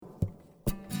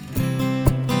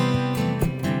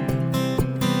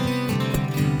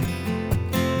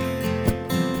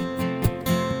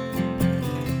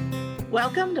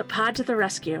Welcome to Pod to the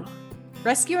Rescue.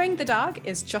 Rescuing the dog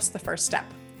is just the first step.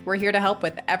 We're here to help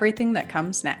with everything that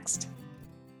comes next.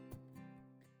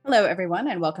 Hello, everyone,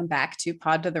 and welcome back to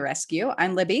Pod to the Rescue.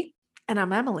 I'm Libby. And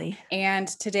I'm Emily. And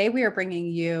today we are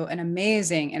bringing you an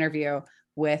amazing interview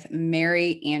with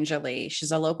Mary Angeli.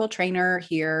 She's a local trainer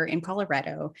here in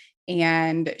Colorado,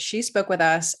 and she spoke with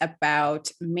us about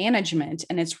management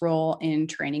and its role in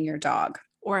training your dog.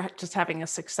 Or just having a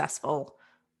successful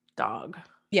dog.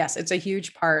 Yes, it's a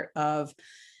huge part of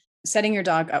setting your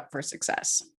dog up for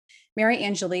success. Mary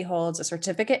Angeli holds a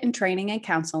certificate in training and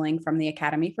counseling from the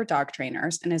Academy for Dog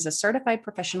Trainers and is a certified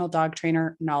professional dog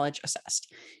trainer, knowledge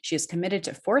assessed. She is committed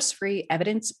to force-free,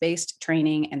 evidence-based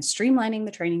training and streamlining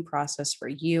the training process for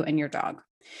you and your dog.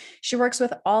 She works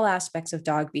with all aspects of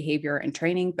dog behavior and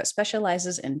training, but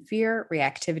specializes in fear,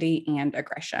 reactivity, and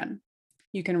aggression.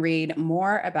 You can read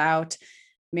more about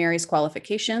Mary's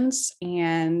qualifications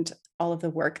and all of the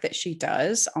work that she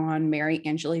does on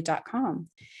maryangeli.com.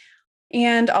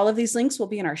 And all of these links will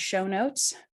be in our show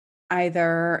notes,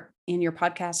 either in your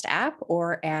podcast app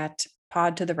or at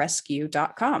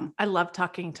podtotherescue.com. I love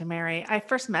talking to Mary. I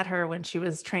first met her when she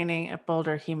was training at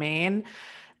Boulder Humane,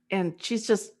 and she's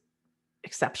just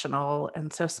exceptional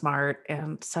and so smart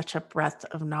and such a breadth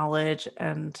of knowledge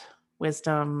and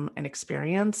wisdom and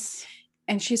experience.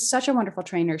 And she's such a wonderful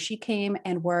trainer. She came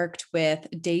and worked with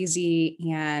Daisy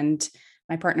and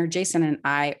my partner Jason and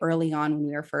I early on when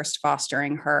we were first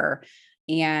fostering her.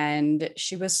 And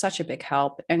she was such a big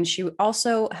help. And she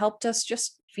also helped us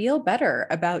just feel better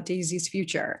about Daisy's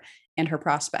future and her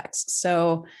prospects.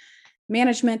 So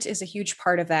management is a huge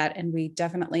part of that. And we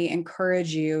definitely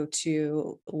encourage you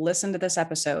to listen to this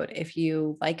episode. If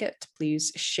you like it,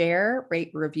 please share,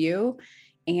 rate, review,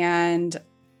 and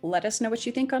let us know what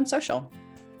you think on social.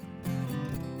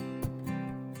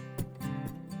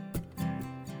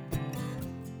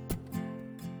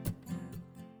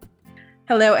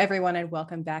 Hello, everyone, and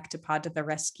welcome back to Pod to the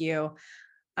Rescue.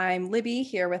 I'm Libby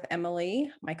here with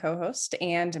Emily, my co-host,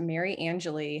 and Mary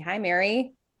Angeli. Hi,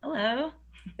 Mary. Hello.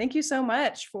 Thank you so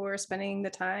much for spending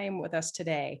the time with us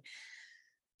today.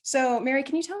 So, Mary,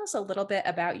 can you tell us a little bit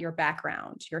about your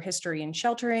background, your history in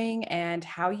sheltering, and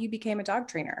how you became a dog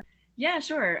trainer? Yeah,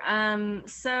 sure.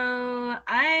 So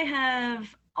I have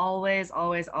always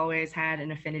had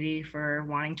an affinity for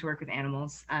wanting to work with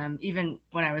animals, even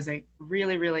when I was a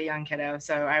really, really young kiddo.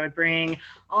 So I would bring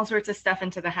all sorts of stuff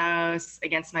into the house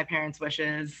against my parents'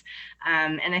 wishes.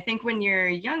 And I think when you're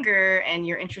younger and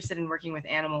you're interested in working with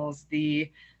animals, the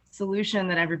solution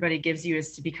that everybody gives you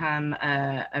is to become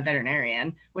a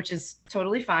veterinarian, which is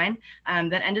totally fine.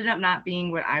 That ended up not being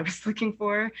what I was looking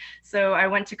for. So I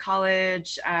went to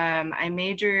college.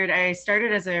 I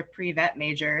started as a pre-vet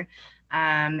major.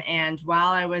 And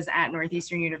while I was at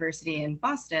Northeastern University in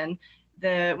Boston,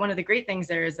 one of the great things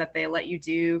there is that they let you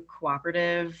do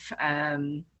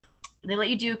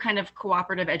kind of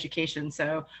cooperative education.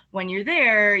 So when you're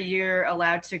there, you're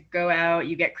allowed to go out,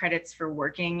 you get credits for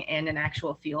working in an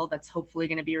actual field that's hopefully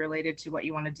going to be related to what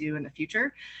you want to do in the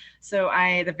future. So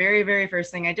the very, very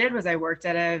first thing I did was I worked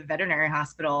at a veterinary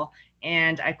hospital.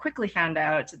 And I quickly found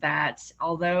out that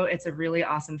although it's a really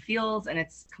awesome field and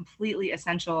it's completely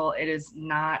essential, it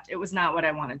was not what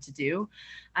I wanted to do.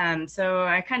 So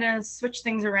I kind of switched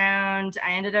things around.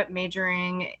 I ended up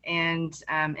majoring in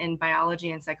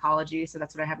biology and psychology. So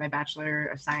that's what I have my Bachelor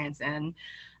of Science in.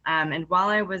 And while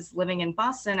I was living in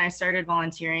Boston, I started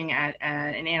volunteering at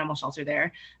an animal shelter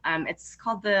there. It's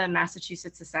called the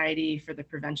Massachusetts Society for the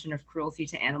Prevention of Cruelty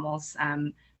to Animals.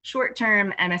 Short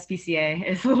term MSPCA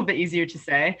is a little bit easier to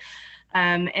say.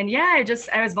 And yeah,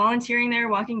 I was volunteering there,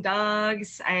 walking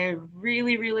dogs. I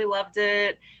really, really loved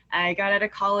it. I got out of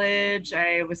college.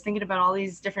 I was thinking about all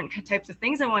these different types of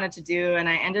things I wanted to do. And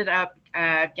I ended up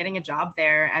getting a job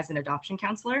there as an adoption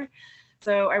counselor.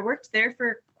 So I worked there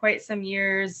for quite some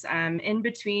years. In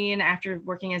between, after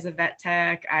working as a vet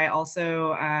tech, I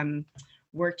also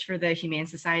worked for the Humane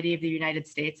Society of the United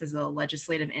States as a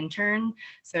legislative intern.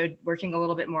 So working a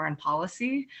little bit more on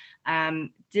policy.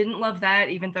 Didn't love that,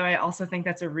 even though I also think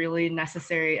that's a really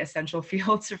necessary, essential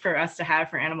field for us to have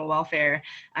for animal welfare.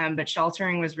 But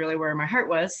sheltering was really where my heart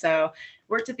was. So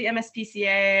worked at the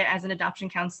MSPCA as an adoption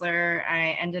counselor.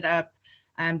 I ended up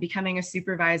becoming a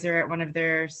supervisor at one of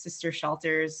their sister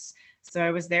shelters. So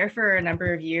I was there for a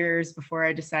number of years before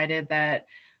I decided that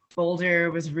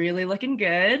Boulder was really looking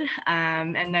good.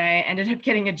 And I ended up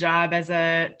getting a job as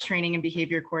a training and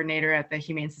behavior coordinator at the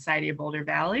Humane Society of Boulder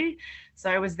Valley. So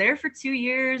I was there for 2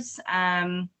 years,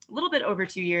 a little bit over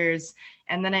 2 years.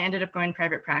 And then I ended up going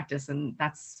private practice, and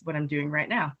that's what I'm doing right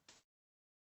now.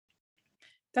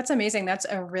 That's amazing. That's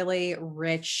a really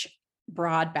rich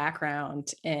broad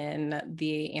background in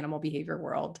the animal behavior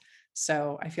world.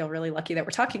 So I feel really lucky that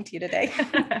we're talking to you today.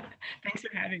 Thanks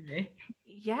for having me.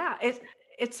 Yeah,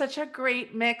 it's such a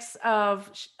great mix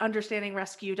of understanding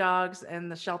rescue dogs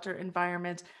and the shelter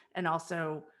environment, and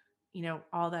also,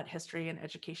 all that history and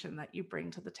education that you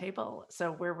bring to the table.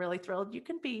 So we're really thrilled you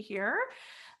can be here.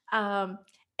 Um,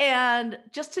 and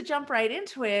just to jump right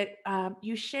into it,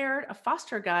 you shared a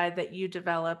foster guide that you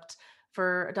developed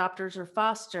for adopters or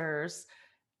fosters,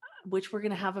 which we're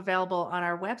going to have available on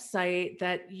our website,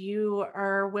 that you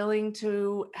are willing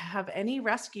to have any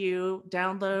rescue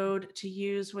download to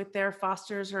use with their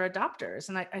fosters or adopters.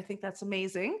 And I think that's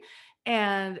amazing.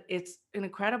 And it's an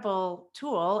incredible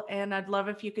tool. And I'd love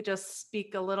if you could just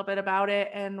speak a little bit about it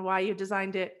and why you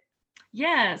designed it.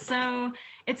 Yeah, so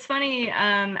it's funny,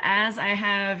 as I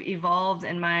have evolved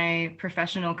in my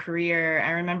professional career,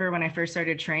 I remember when I first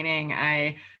started training,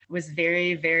 I was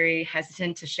very, very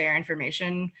hesitant to share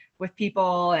information with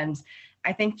people. And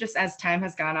I think just as time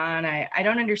has gone on, I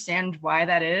don't understand why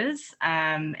that is.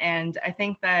 And I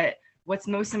think that what's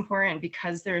most important,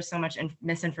 because there is so much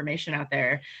misinformation out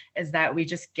there, is that we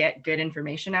just get good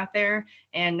information out there.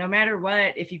 And no matter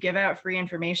what, if you give out free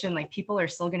information, like, people are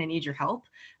still going to need your help.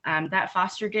 That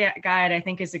foster guide, I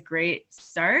think, is a great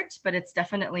start, but it's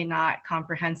definitely not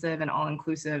comprehensive and all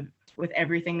inclusive with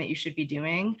everything that you should be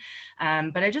doing.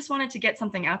 But I just wanted to get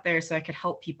something out there so I could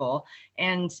help people.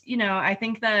 And, I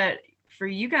think that for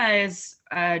you guys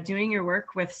doing your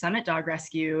work with Summit Dog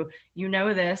Rescue,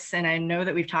 this, and I know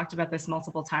that we've talked about this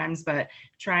multiple times, but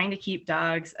trying to keep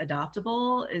dogs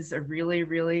adoptable is a really,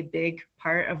 really big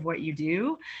part of what you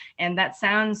do. And that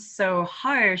sounds so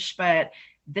harsh, but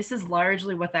this is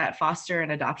largely what that foster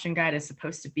and adoption guide is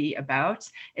supposed to be about,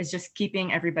 is just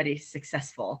keeping everybody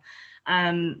successful.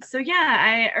 So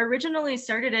yeah, I originally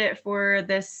started it for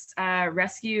this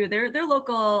rescue. They're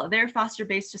local, they're foster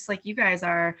based, just like you guys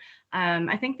are.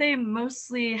 I think they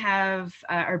mostly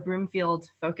are Broomfield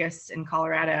focused in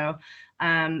Colorado,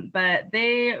 but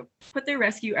they put their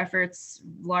rescue efforts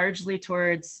largely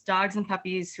towards dogs and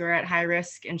puppies who are at high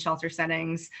risk in shelter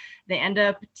settings. They end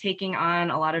up taking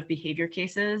on a lot of behavior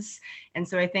cases. And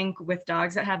so I think with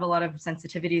dogs that have a lot of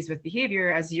sensitivities with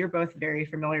behavior, as you're both very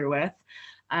familiar with,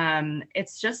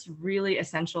 it's just really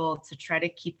essential to try to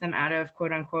keep them out of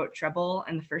quote unquote trouble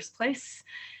in the first place.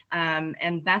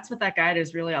 And that's what that guide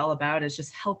is really all about, is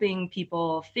just helping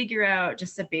people figure out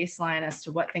just a baseline as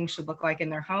to what things should look like in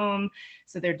their home,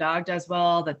 so their dog does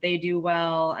well, that they do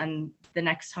well, and the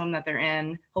next home that they're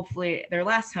in, hopefully their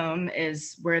last home,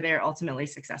 is where they're ultimately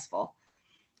successful.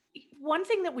 One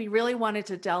thing that we really wanted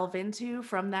to delve into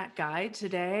from that guide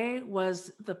today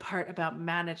was the part about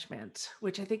management,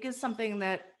 which I think is something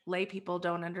that lay people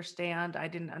don't understand. I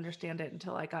didn't understand it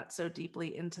until I got so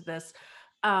deeply into this.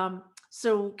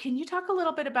 So can you talk a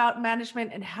little bit about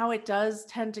management and how it does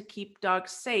tend to keep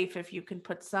dogs safe if you can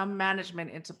put some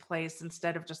management into place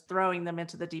instead of just throwing them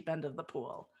into the deep end of the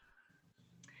pool?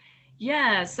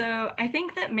 Yeah, so I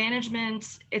think that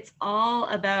management, it's all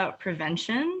about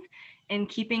prevention and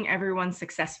keeping everyone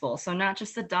successful. So not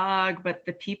just the dog, but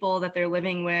the people that they're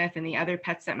living with and the other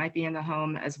pets that might be in the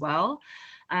home as well.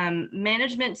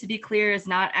 Management, to be clear, is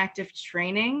not active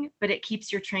training, but it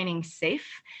keeps your training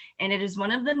safe. And it is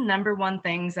one of the number one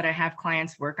things that I have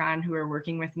clients work on who are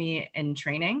working with me in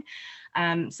training.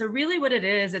 So really what it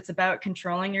is, it's about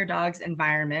controlling your dog's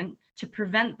environment to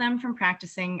prevent them from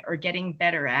practicing or getting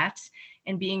better at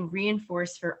and being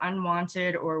reinforced for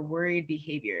unwanted or worried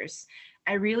behaviors.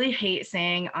 I really hate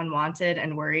saying unwanted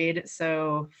and worried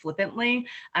so flippantly.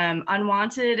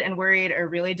 Unwanted and worried are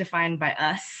really defined by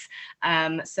us.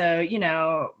 So,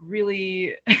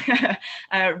 really,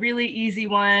 a really easy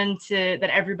one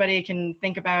that everybody can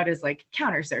think about is like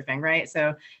counter surfing, right?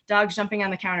 So dogs jumping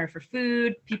on the counter for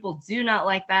food, people do not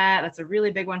like that. That's a really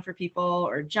big one for people,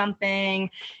 or jumping.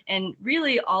 And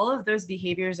really all of those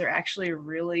behaviors are actually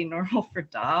really normal for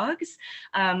dogs.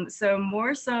 So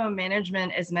more so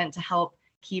management is meant to help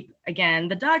keep, again,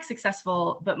 the dog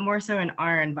successful, but more so in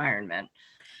our environment.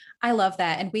 I love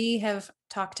that. And we have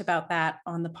talked about that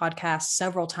on the podcast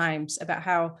several times, about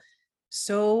how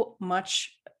so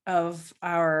much of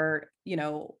our,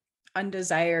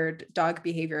 undesired dog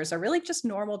behaviors are really just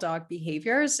normal dog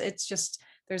behaviors. It's just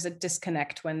there's a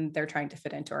disconnect when they're trying to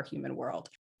fit into our human world.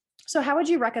 So, how would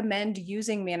you recommend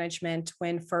using management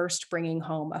when first bringing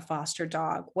home a foster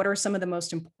dog? What are some of the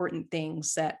most important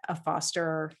things that a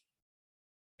foster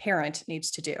parent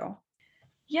needs to do?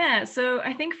 Yeah, so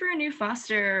I think for a new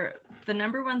foster, the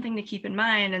number one thing to keep in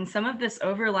mind, and some of this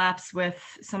overlaps with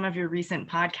some of your recent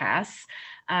podcasts,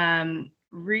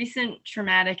 recent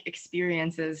traumatic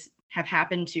experiences have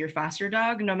happened to your foster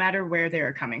dog, no matter where they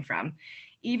are coming from.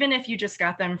 Even if you just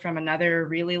got them from another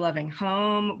really loving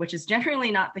home, which is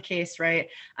generally not the case, right?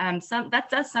 That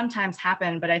does sometimes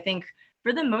happen, but I think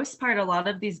for the most part, a lot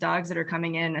of these dogs that are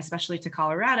coming in, especially to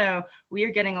Colorado, we are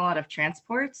getting a lot of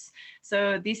transports.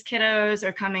 So these kiddos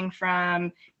are coming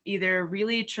from either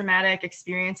really traumatic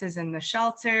experiences in the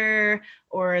shelter,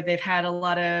 or they've had a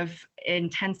lot of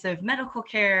intensive medical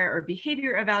care or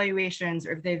behavior evaluations,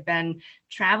 or if they've been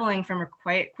traveling from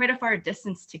quite a far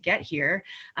distance to get here.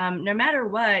 No matter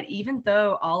what, even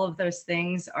though all of those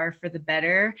things are for the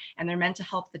better and they're meant to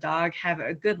help the dog have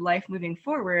a good life moving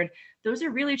forward, those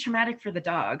are really traumatic for the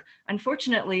dog.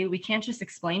 Unfortunately, we can't just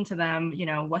explain to them,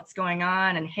 what's going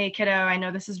on and, hey, kiddo, I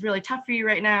know this is really tough for you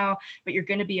right now, but you're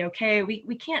going to be okay.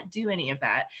 We can't do any of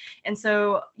that. And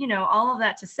so, all of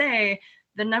that to say,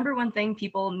 the number one thing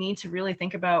people need to really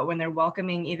think about when they're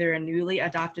welcoming either a newly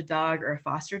adopted dog or a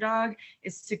foster dog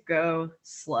is to go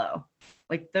slow.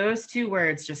 Like those two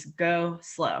words, just go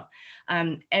slow.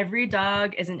 Every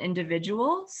dog is an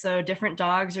individual, so different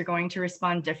dogs are going to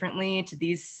respond differently to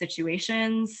these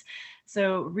situations.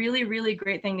 So really, really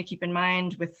great thing to keep in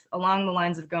mind with along the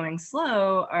lines of going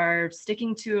slow are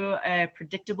sticking to a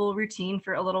predictable routine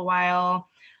for a little while,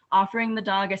 offering the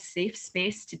dog a safe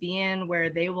space to be in where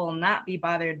they will not be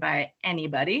bothered by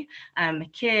anybody,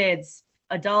 kids,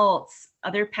 adults,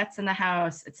 other pets in the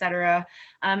house, etc.,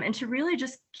 and to really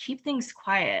just keep things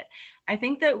quiet. I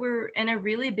think that we're in a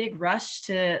really big rush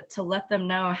to let them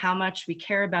know how much we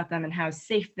care about them and how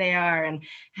safe they are and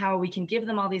how we can give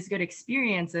them all these good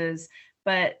experiences,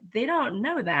 but they don't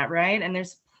know that, right? And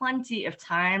there's plenty of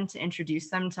time to introduce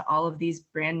them to all of these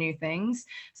brand new things.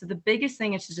 So the biggest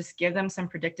thing is to just give them some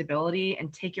predictability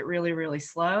and take it really, really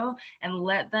slow and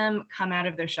let them come out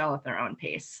of their shell at their own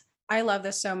pace. I love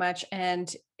this so much.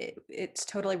 And it's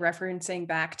totally referencing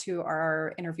back to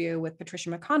our interview with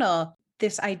Patricia McConnell,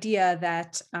 this idea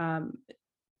that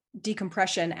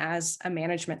decompression as a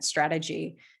management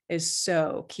strategy is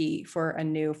so key for a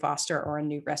new foster or a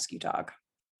new rescue dog.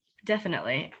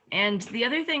 Definitely. And the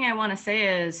other thing I want to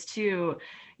say is too,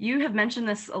 you have mentioned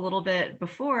this a little bit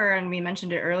before, and we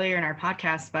mentioned it earlier in our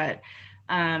podcast, but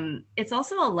it's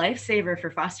also a lifesaver for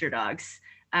foster dogs.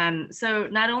 So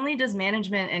not only does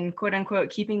management and quote unquote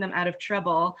keeping them out of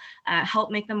trouble help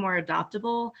make them more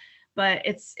adoptable, but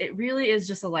it really is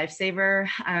just a lifesaver.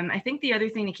 I think the other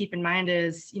thing to keep in mind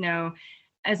is,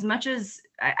 as much as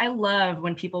I love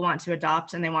when people want to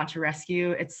adopt and they want to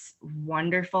rescue, it's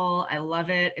wonderful. I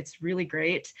love it. It's really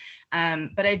great.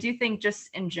 But I do think just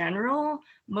in general,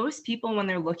 most people, when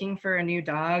they're looking for a new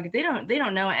dog, they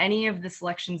don't know any of the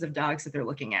selections of dogs that they're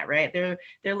looking at, right?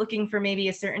 They're looking for maybe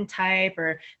a certain type,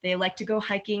 or they like to go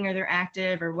hiking, or they're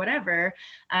active or whatever.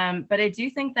 But I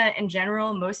do think that in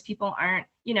general, most people aren't,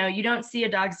 you don't see a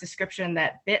dog's description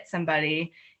that bit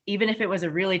somebody, even if it was a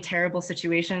really terrible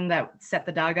situation that set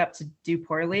the dog up to do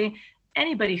poorly.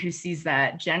 Anybody who sees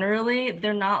that, generally,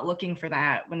 they're not looking for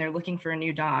that when they're looking for a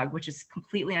new dog, which is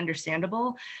completely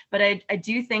understandable. But I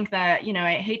do think that,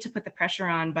 I hate to put the pressure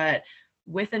on, but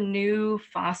with a new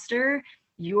foster,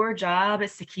 your job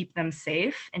is to keep them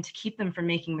safe and to keep them from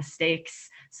making mistakes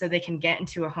so they can get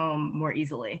into a home more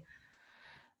easily.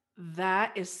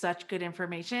 That is such good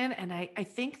information. And I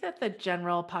think that the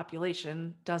general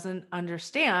population doesn't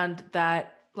understand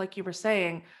that, like you were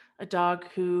saying, a dog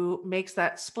who makes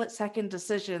that split-second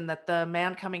decision that the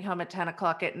man coming home at 10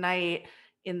 o'clock at night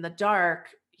in the dark,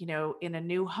 in a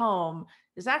new home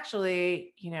is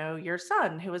actually, your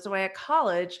son who was away at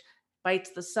college, bites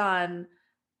the sun.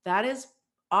 That is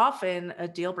often a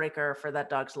deal breaker for that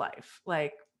dog's life.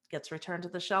 Like, gets returned to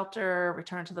the shelter,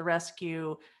 returned to the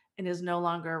rescue, and is no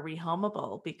longer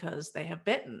rehomable because they have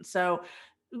bitten. So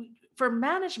for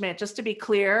management, just to be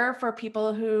clear, for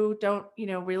people who don't,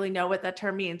 really know what that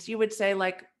term means, you would say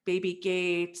like baby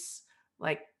gates,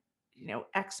 like,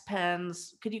 X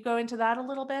pens. Could you go into that a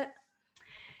little bit?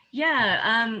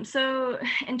 Yeah. So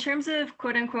in terms of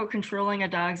quote unquote controlling a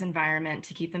dog's environment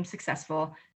to keep them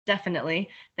successful, definitely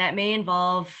that may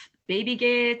involve baby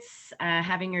gates,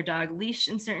 having your dog leashed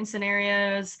in certain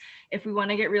scenarios. If we want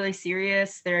to get really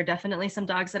serious, there are definitely some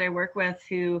dogs that I work with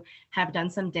who have done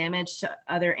some damage to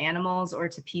other animals or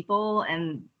to people.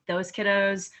 And those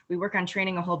kiddos, we work on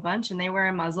training a whole bunch, and they wear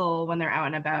a muzzle when they're out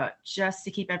and about just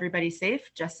to keep everybody safe,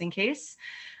 just in case.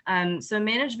 So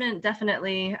management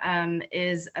definitely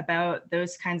is about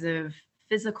those kinds of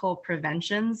physical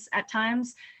preventions at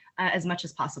times. As much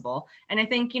as possible. And I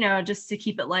think, just to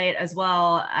keep it light as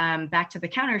well, back to the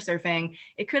counter surfing,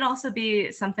 it could also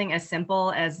be something as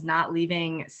simple as not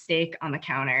leaving steak on the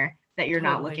counter that you're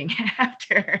not Totally. looking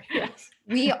after. Yes.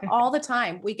 We all the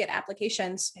time, we get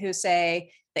applications who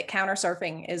say that counter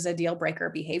surfing is a deal breaker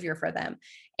behavior for them.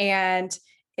 And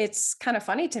it's kind of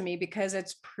funny to me because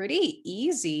it's pretty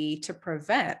easy to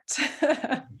prevent.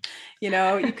 You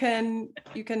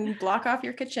can block off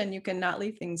your kitchen, you can not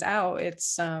leave things out.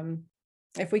 It's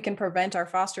if we can prevent our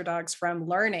foster dogs from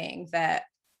learning that,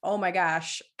 oh my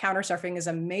gosh, counter surfing is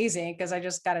amazing because I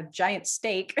just got a giant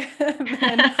steak,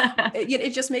 then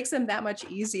it just makes them that much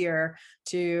easier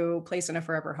to place in a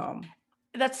forever home.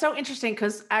 That's so interesting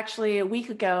because actually a week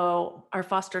ago, our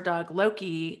foster dog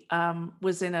Loki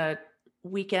was in a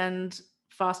weekend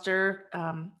foster,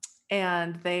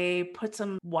 and they put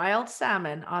some wild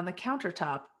salmon on the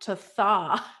countertop to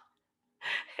thaw,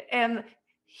 and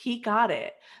he got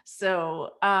it.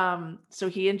 So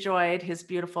he enjoyed his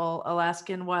beautiful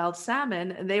Alaskan wild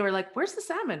salmon, and they were like, "Where's the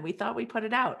salmon? We thought we put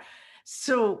it out."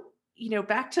 So,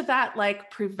 back to that, like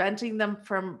preventing them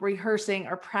from rehearsing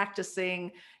or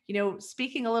practicing,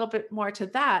 speaking a little bit more to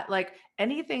that, like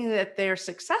anything that they're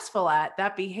successful at,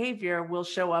 that behavior will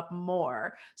show up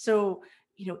more. So,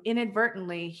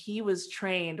 inadvertently, he was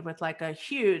trained with like a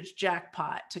huge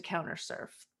jackpot to counter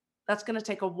surf. That's going to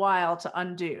take a while to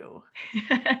undo.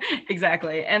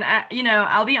 Exactly. And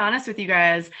I'll be honest with you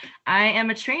guys. I am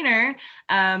a trainer,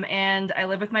 and I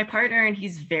live with my partner, and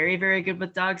he's very, very good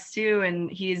with dogs too. And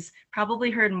he's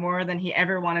probably heard more than he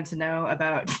ever wanted to know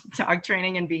about dog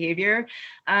training and behavior.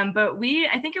 But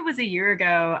I think it was a year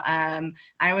ago,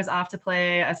 I was off to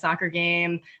play a soccer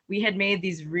game. We had made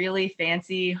these really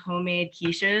fancy homemade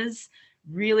quiches,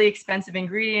 really expensive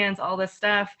ingredients, all this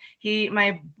stuff.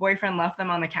 My boyfriend left them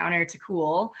on the counter to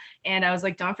cool. And I was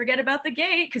like, don't forget about the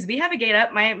gate, because we have a gate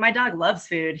up. My dog loves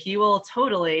food. He will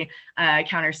totally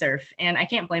counter surf. And I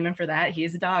can't blame him for that.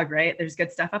 He's a dog, right? There's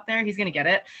good stuff up there. He's going to get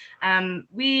it. And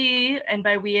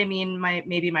by we, I mean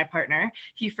maybe my partner,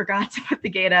 he forgot to put the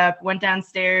gate up, went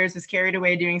downstairs, was carried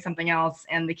away doing something else,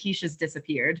 and the quiches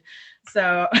disappeared.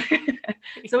 So,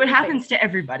 so it happens to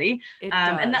everybody.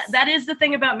 And that is the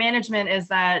thing about management, is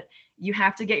that you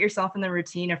have to get yourself in the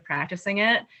routine of practicing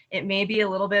it. It may be a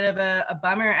little bit of a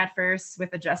bummer at first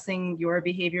with adjusting your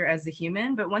behavior as a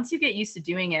human, but once you get used to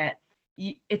doing it,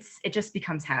 it just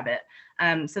becomes habit.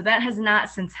 So that has not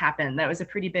since happened. That was a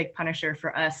pretty big punisher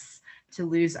for us to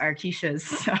lose our quiches.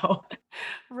 So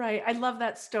Right. I love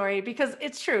that story because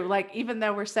it's true. Like, even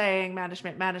though we're saying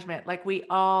management, like we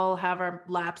all have our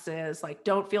lapses. Like,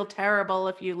 don't feel terrible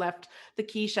if you left the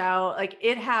quiche out. Like,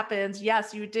 it happens.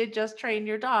 Yes, you did just train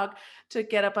your dog to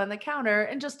get up on the counter,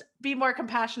 and just be more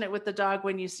compassionate with the dog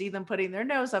when you see them putting their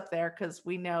nose up there, because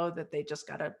we know that they just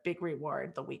got a big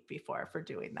reward the week before for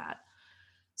doing that.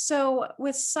 So,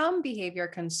 with some behavior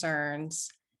concerns,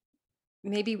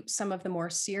 maybe some of the more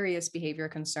serious behavior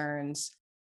concerns,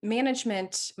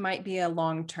 management might be a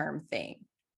long-term thing.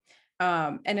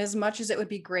 And as much as it would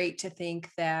be great to think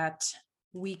that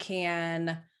we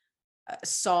can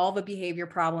solve a behavior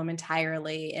problem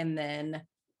entirely and then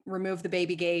remove the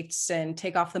baby gates and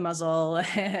take off the muzzle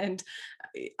and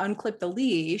unclip the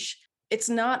leash, it's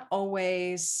not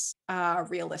always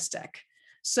realistic.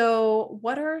 So,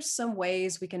 what are some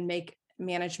ways we can make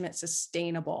management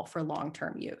sustainable for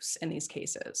long-term use in these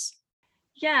cases?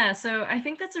 yeah, so I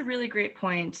think that's a really great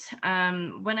point.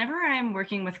 Whenever I'm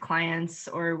working with clients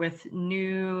or with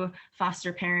new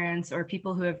foster parents or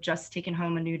people who have just taken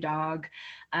home a new dog,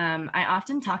 I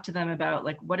often talk to them about,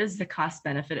 like, what is the cost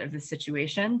benefit of the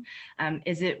situation?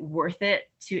 Is it worth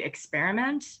it to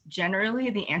experiment?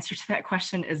 Generally, the answer to that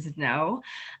question is no.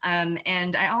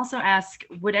 And I also ask,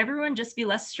 would everyone just be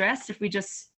less stressed if we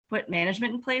just put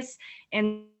management in place?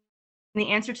 And the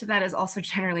answer to that is also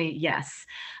generally yes.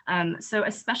 So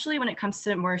especially when it comes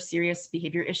to more serious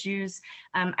behavior issues,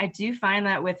 I do find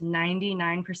that with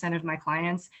 99% of my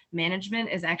clients, management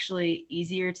is actually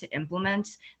easier to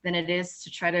implement than it is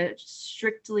to try to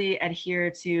strictly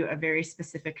adhere to a very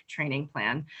specific training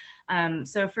plan.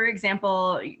 So for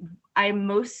example, I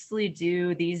mostly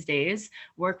do these days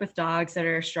work with dogs that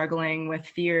are struggling with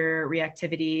fear,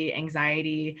 reactivity,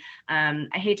 anxiety. I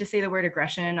hate to say the word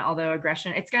aggression, although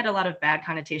aggression, it's got a lot of bad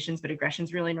connotations, but aggression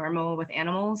is really normal with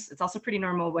animals. It's also pretty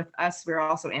normal with us. We're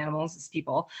also animals as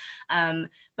people.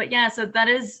 But yeah, so that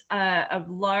is a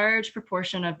large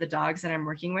proportion of the dogs that I'm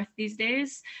working with these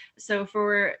days. So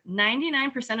for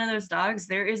 99% of those dogs,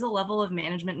 there is a level of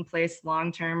management in place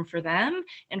long-term for them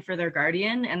and for their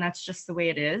guardian, and that's just the way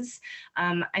it is.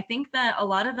 I think that a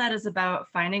lot of that is about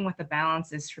finding what the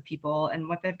balance is for people and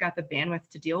what they've got the bandwidth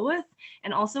to deal with,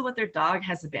 and also what their dog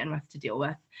has the bandwidth to deal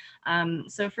with.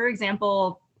 So for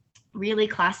example, really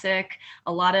classic.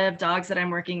 A lot of dogs that I'm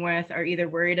working with are either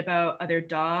worried about other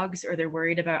dogs or they're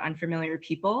worried about unfamiliar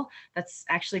people. That's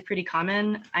actually pretty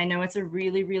common. I know it's a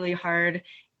really, really hard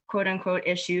quote unquote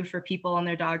issue for people and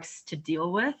their dogs to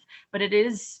deal with, but it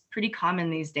is pretty common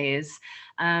these days.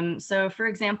 So for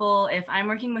example, if I'm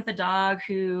working with a dog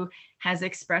who has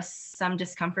expressed some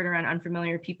discomfort around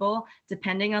unfamiliar people,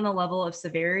 depending on the level of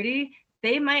severity,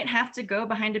 they might have to go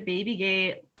behind a baby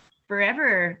gate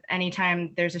forever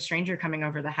anytime there's a stranger coming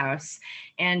over the house.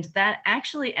 And that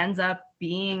actually ends up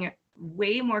being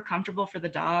way more comfortable for the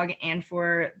dog and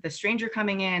for the stranger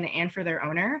coming in and for their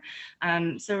owner.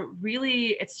 So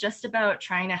really, it's just about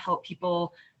trying to help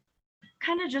people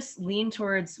kind of just lean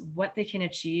towards what they can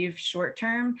achieve short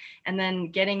term and then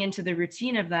getting into the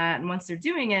routine of that. And once they're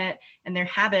doing it and their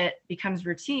habit becomes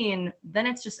routine, then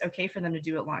it's just okay for them to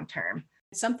do it long term.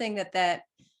 Something that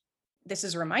this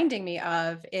is reminding me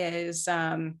of is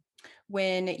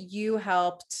when you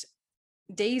helped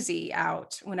Daisy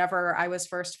out whenever I was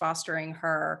first fostering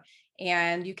her.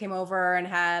 And you came over and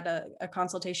had a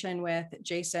consultation with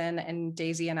Jason and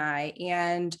Daisy and I.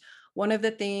 And one of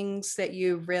the things that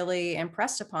you really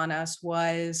impressed upon us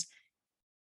was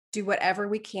do whatever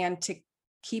we can to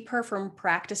keep her from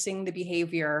practicing the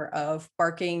behavior of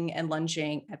barking and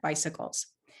lunging at bicycles.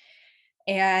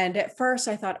 And at first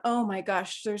I thought, oh my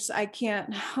gosh, I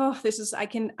can't,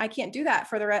 I can't do that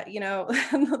for the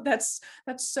rest,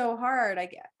 that's so hard.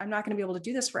 I'm not going to be able to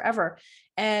do this forever.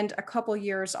 And a couple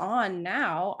years on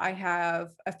now, I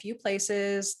have a few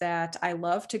places that I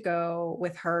love to go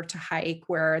with her to hike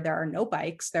where there are no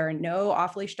bikes, there are no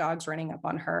off-leash dogs running up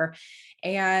on her.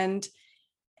 And,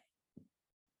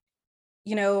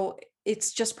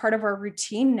 it's just part of our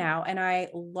routine now. And I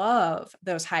love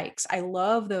those hikes. I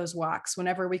love those walks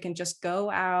whenever we can just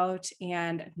go out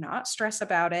and not stress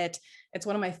about it. It's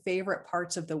one of my favorite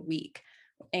parts of the week.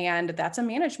 And that's a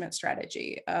management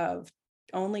strategy of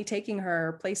only taking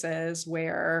her places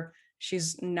where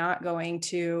she's not going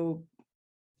to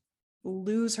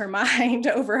lose her mind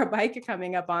over a bike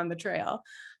coming up on the trail.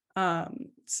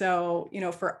 So,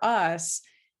 for us,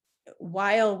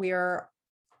 while we're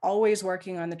always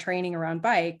working on the training around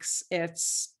bikes,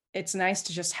 it's nice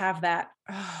to just have that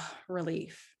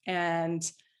relief and,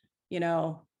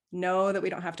 know that we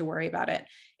don't have to worry about it.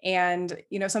 And,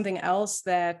 something else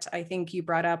that I think you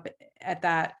brought up at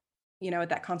that, at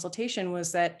that consultation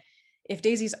was that if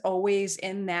Daisy's always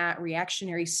in that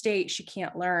reactionary state, she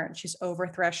can't learn. She's over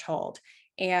threshold.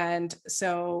 And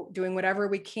so doing whatever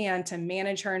we can to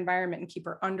manage her environment and keep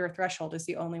her under threshold is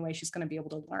the only way she's going to be able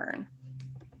to learn.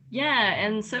 Yeah,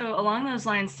 and so along those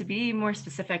lines, to be more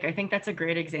specific, I think that's a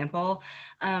great example.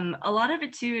 A lot of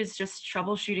it too is just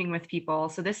troubleshooting with people.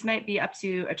 So this might be up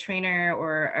to a trainer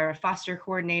or a foster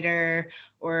coordinator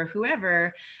or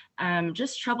whoever,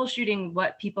 just troubleshooting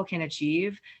what people can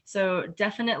achieve. So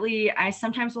definitely, I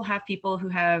sometimes will have people who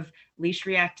have leash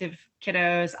reactive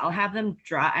kiddos. I'll have them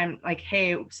draw. I'm like,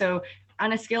 hey, so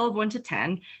on a scale of 1 to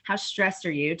 10, how stressed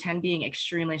are you? 10 being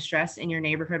extremely stressed in your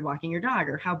neighborhood walking your dog,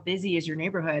 or how busy is your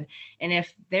neighborhood? And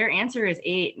if their answer is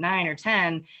 8, 9, or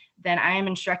 10, then I am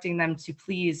instructing them to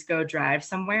please go drive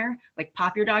somewhere, like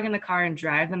pop your dog in the car and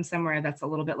drive them somewhere that's a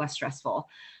little bit less stressful.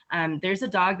 There's a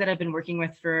dog that I've been working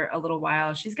with for a little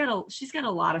while. She's got a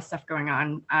lot of stuff going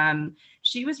on.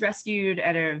 She was rescued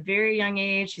at a very young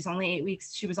age. She was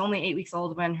only 8 weeks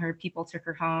old when her people took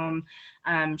her home.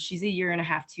 She's a year and a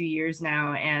half, 2 years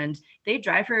now, and they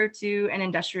drive her to an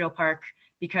industrial park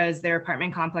because their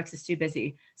apartment complex is too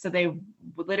busy. So they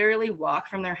literally walk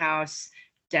from their house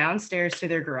downstairs to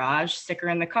their garage, stick her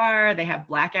in the car. They have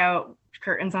blackout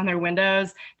curtains on their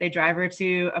windows. They drive her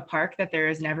to a park that there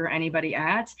is never anybody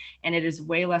at. And it is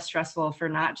way less stressful for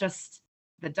not just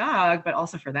the dog, but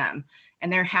also for them.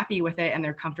 And they're happy with it and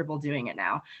they're comfortable doing it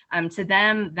now. To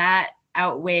them, that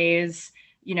outweighs,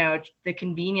 the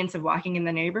convenience of walking in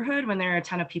the neighborhood when there are a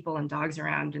ton of people and dogs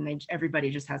around and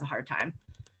everybody just has a hard time.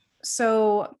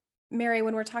 So, Mary,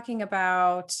 when we're talking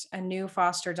about a new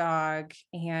foster dog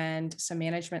and some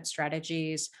management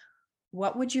strategies,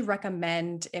 what would you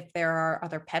recommend if there are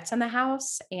other pets in the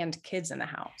house and kids in the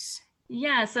house?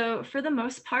 Yeah, so for the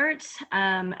most part,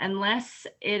 unless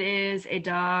it is a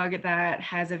dog that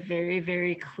has a very,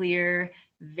 very clear,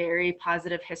 very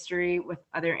positive history with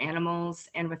other animals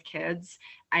and with kids,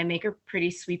 I make a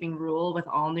pretty sweeping rule with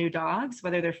all new dogs,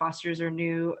 whether they're fosters or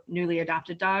newly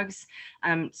adopted dogs,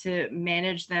 to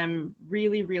manage them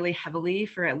really, really heavily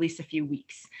for at least a few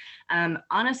weeks.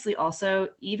 Honestly, also,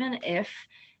 even if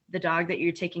the dog that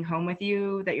you're taking home with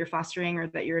you, that you're fostering or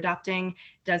that you're adopting,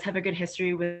 does have a good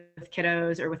history with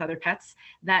kiddos or with other pets,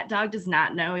 that dog does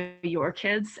not know your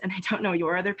kids and they don't know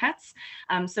your other pets.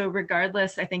 So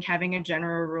regardless, I think having a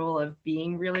general rule of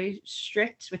being really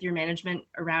strict with your management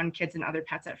around kids and other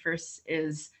pets at first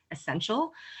is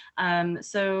essential.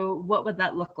 So what would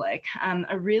that look like?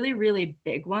 A really, really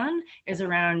big one is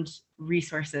around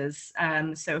resources.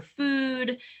 So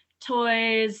food,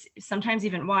 toys, sometimes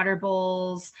even water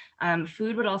bowls.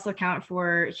 Food would also count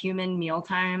for human meal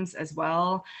times as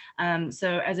well.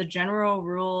 So as a general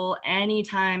rule,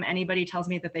 anytime anybody tells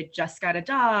me that they just got a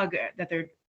dog,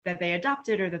 that they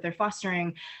adopted or that they're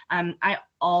fostering, I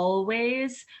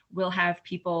always will have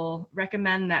people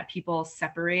recommend that people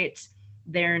separate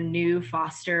their new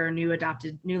foster or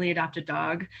newly adopted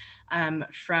dog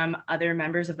from other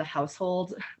members of the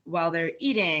household while they're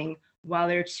eating, while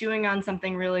they're chewing on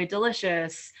something really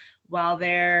delicious, while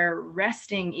they're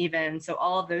resting even. So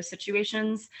all of those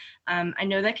situations, I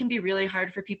know that can be really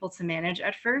hard for people to manage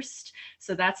at first.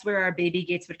 So that's where our baby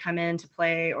gates would come into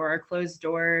play, or our closed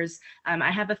doors.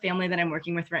 I have a family that I'm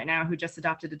working with right now who just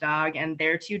adopted a dog, and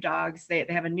their two dogs, they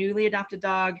have a newly adopted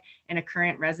dog and a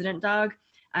current resident dog.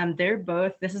 They're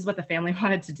both, this is what the family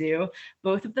wanted to do.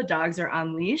 Both of the dogs are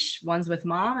on leash. One's with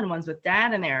mom and one's with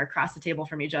dad, and they're across the table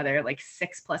from each other, like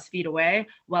 6+ feet away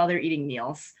while they're eating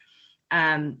meals.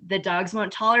 The dogs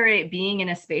won't tolerate being in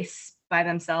a space by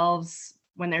themselves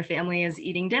when their family is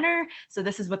eating dinner. So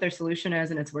this is what their solution is,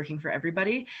 and it's working for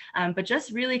everybody. But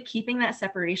just really keeping that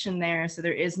separation there so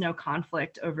there is no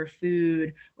conflict over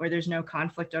food, or there's no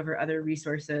conflict over other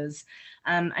resources.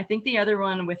 I think the other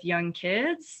one with young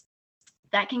kids,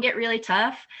 that can get really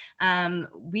tough.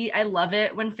 I love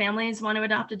it when families want to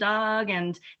adopt a dog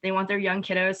and they want their young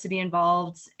kiddos to be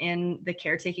involved in the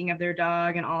caretaking of their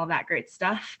dog and all of that great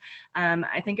stuff.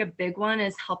 I think a big one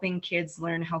is helping kids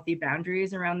learn healthy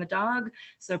boundaries around the dog.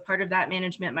 So part of that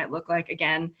management might look like,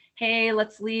 again, hey,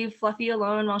 let's leave Fluffy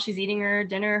alone while she's eating her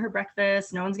dinner, her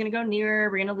breakfast. No one's going to go near her.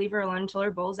 We're going to leave her alone until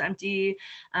her bowl's empty.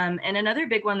 And another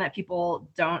big one that people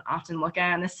don't often look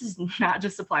at, and this does not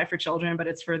just apply for children, but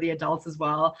it's for the adults as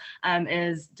well,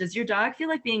 is, does your dog feel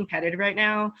like being petted right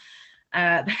now?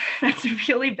 That's a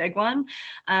really big one.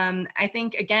 I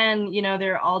think, again,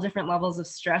 there are all different levels of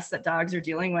stress that dogs are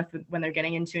dealing with when they're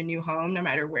getting into a new home, no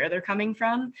matter where they're coming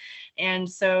from. And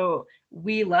so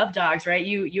we love dogs, right?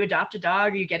 You adopt a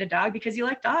dog or you get a dog because you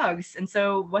like dogs. And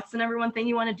so what's the number one thing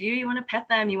you want to do? You want to pet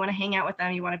them, you want to hang out with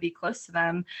them, you want to be close to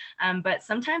them. But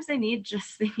sometimes they need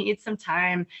some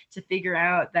time to figure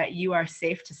out that you are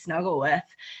safe to snuggle with.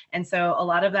 And so a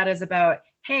lot of that is about,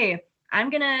 hey, I'm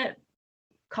going to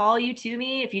call you to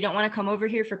me. If you don't want to come over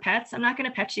here for pets, I'm not going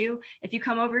to pet you. If you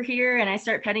come over here and I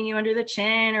start petting you under the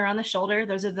chin or on the shoulder,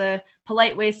 those are the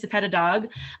polite ways to pet a dog.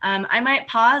 I might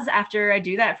pause after I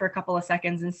do that for a couple of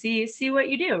seconds and see what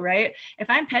you do, right? If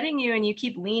I'm petting you and you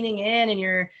keep leaning in and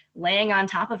you're laying on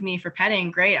top of me for petting,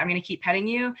 great, I'm going to keep petting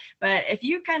you. But if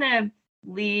you kind of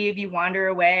leave, you wander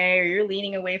away, or you're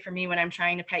leaning away from me when I'm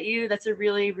trying to pet you, that's a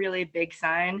really, really big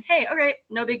sign. Hey, all right,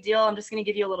 no big deal. I'm just going to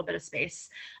give you a little bit of space.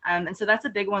 And so that's a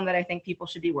big one that I think people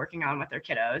should be working on with their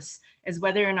kiddos, is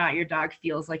whether or not your dog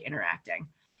feels like interacting.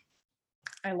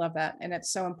 I love that. And it's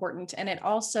so important. And it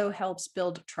also helps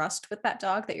build trust with that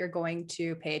dog, that you're going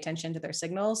to pay attention to their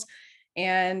signals.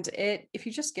 And if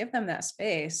you just give them that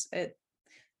space,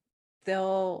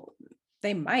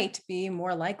 they might be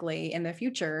more likely in the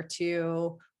future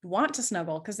to want to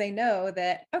snuggle, because they know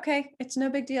that, okay, it's no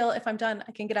big deal. If I'm done,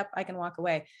 I can get up, I can walk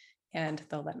away, and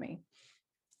they'll let me.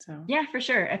 So yeah, for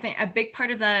sure. I think a big part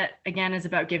of that, again, is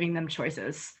about giving them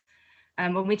choices.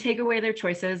 When we take away their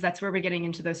choices, that's where we're getting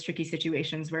into those tricky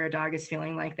situations where a dog is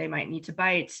feeling like they might need to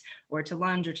bite or to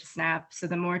lunge or to snap. So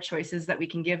the more choices that we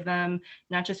can give them,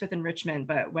 not just with enrichment,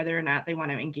 but whether or not they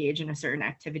want to engage in a certain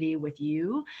activity with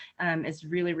you, is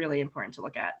really, really important to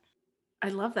look at. I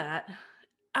love that.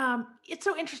 It's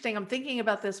so interesting. I'm thinking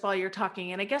about this while you're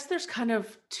talking, and I guess there's kind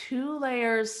of two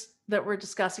layers that we're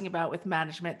discussing about with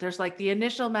management. There's like the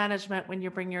initial management when you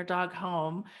bring your dog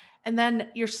home, and then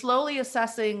you're slowly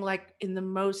assessing, like in the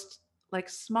most like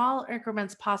small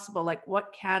increments possible, like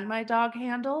what can my dog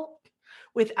handle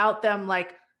without them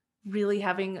like really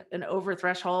having an over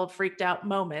threshold freaked out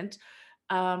moment.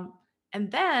 Um,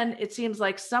 and then it seems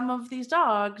like some of these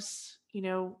dogs,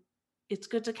 it's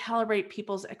good to calibrate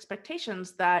people's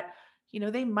expectations that,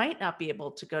 they might not be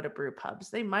able to go to brew pubs.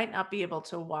 They might not be able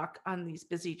to walk on these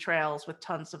busy trails with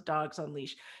tons of dogs on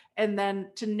leash. And then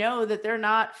to know that they're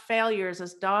not failures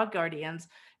as dog guardians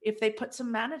if they put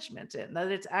some management in, that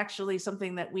it's actually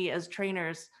something that we as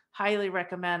trainers highly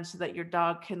recommend so that your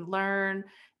dog can learn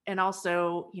And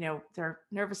also, their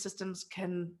nervous systems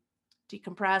can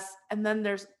decompress. And then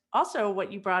there's also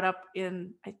what you brought up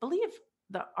in, I believe,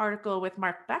 the article with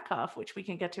Mark Beckhoff, which we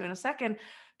can get to in a second,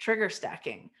 trigger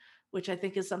stacking, which I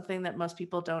think is something that most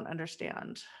people don't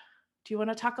understand. Do you want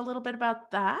to talk a little bit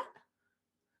about that?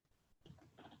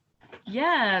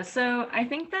 Yeah, so I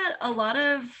think that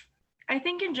I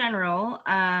think in general,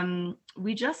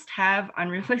 we just have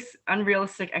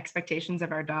unrealistic expectations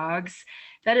of our dogs.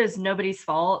 That is nobody's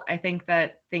fault. I think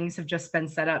that things have just been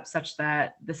set up such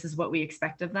that this is what we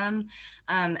expect of them.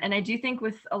 And I do think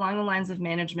with along the lines of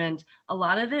management, a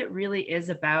lot of it really is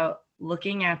about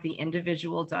looking at the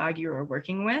individual dog you are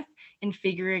working with and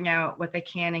figuring out what they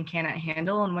can and cannot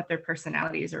handle and what their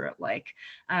personalities are like.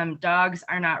 Dogs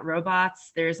are not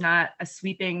robots. There's not a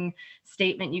sweeping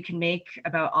statement you can make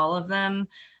about all of them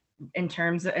in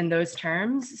those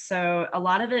terms. So a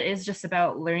lot of it is just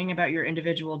about learning about your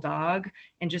individual dog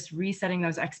and just resetting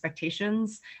those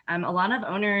expectations. A lot of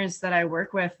owners that I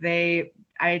work with,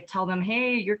 I tell them,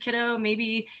 hey, your kiddo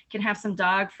maybe can have some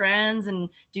dog friends and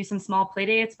do some small play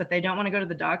dates, but they don't want to go to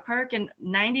the dog park. And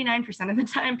 99% of the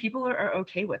time, people are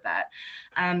okay with that.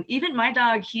 Even my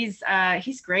dog, he's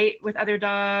great with other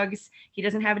dogs. He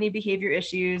doesn't have any behavior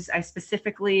issues. I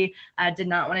specifically did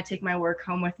not want to take my work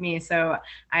home with me. So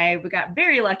I got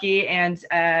very lucky, and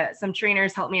some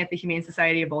trainers helped me at the Humane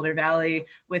Society of Boulder Valley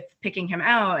with picking him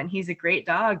out. And he's a great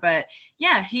dog, but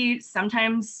yeah, he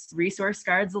sometimes resource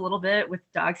guards a little bit with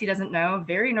dogs he doesn't know.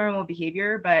 Very normal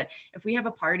behavior. But if we have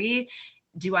a party,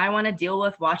 do I want to deal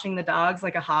with watching the dogs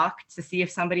like a hawk to see if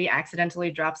somebody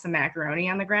accidentally drops some macaroni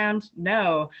on the ground?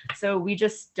 No. So we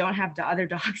just don't have other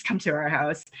dogs come to our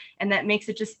house. And that makes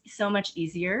it just so much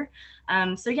easier.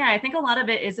 So yeah, I think a lot of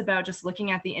it is about just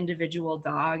looking at the individual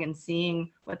dog and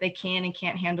seeing what they can and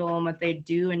can't handle and what they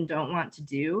do and don't want to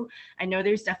do. I know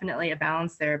there's definitely a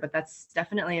balance there, but that's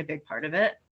definitely a big part of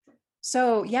it.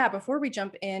 So, yeah, before we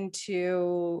jump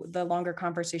into the longer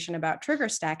conversation about trigger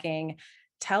stacking,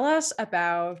 tell us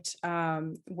about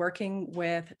working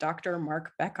with Dr.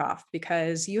 Mark Beckhoff,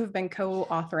 because you have been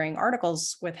co-authoring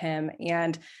articles with him,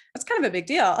 and that's kind of a big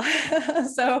deal.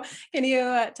 So, can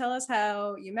you tell us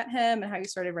how you met him and how you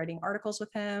started writing articles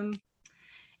with him?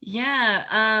 Yeah,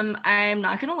 I'm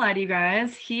not gonna lie to you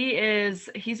guys.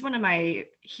 He's one of my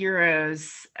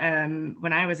heroes.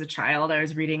 When I was a child, I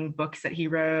was reading books that he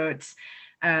wrote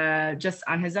just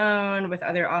on his own with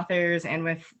other authors and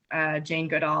with Jane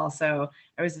Goodall. So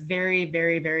I was very,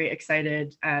 very, very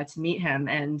excited to meet him.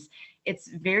 And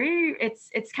it's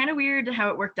kind of weird how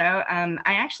it worked out.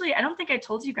 I don't think I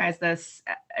told you guys this,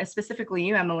 specifically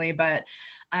you, Emily, but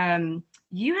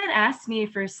you had asked me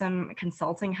for some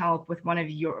consulting help with one of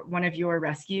your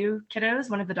rescue kiddos,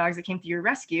 one of the dogs that came through your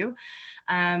rescue.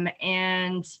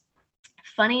 And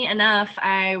funny enough,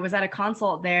 I was at a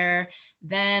consult there.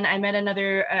 Then I met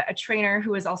a trainer who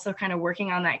was also kind of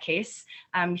working on that case.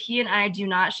 He and I do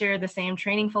not share the same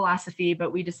training philosophy,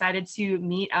 but we decided to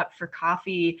meet up for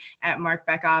coffee at Mark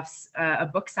Beckhoff's a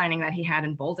book signing that he had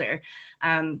in Boulder.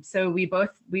 So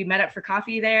we met up for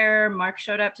coffee there. Mark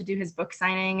showed up to do his book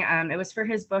signing. It was for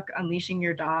his book, Unleashing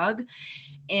Your Dog.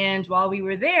 And while we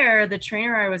were there, the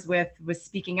trainer I was with was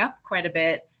speaking up quite a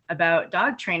bit about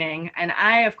dog training. And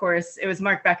of course, it was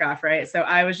Mark Beckhoff, right? So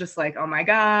I was just like, oh my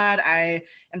God, I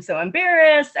am so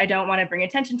embarrassed. I don't want to bring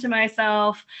attention to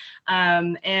myself.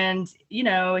 And,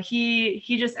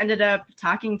 he just ended up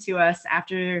talking to us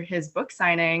after his book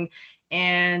signing.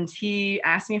 And he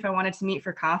asked me if I wanted to meet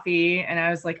for coffee. And I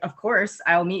was like, of course,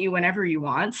 I'll meet you whenever you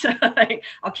want.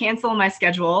 I'll cancel my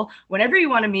schedule. Whenever you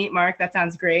want to meet, Mark, that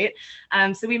sounds great.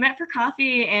 So we met for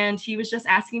coffee, and he was just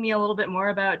asking me a little bit more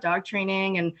about dog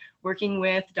training and working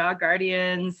with dog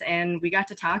guardians. And we got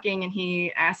to talking, and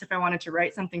he asked if I wanted to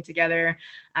write something together.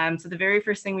 So the very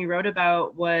first thing we wrote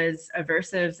about was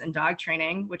aversives and dog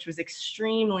training, which was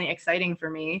extremely exciting for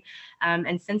me.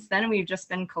 And since then, we've just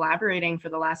been collaborating for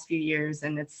the last few years,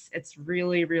 and it's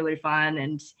really, really fun.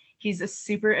 And he's a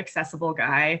super accessible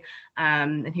guy,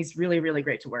 and he's really, really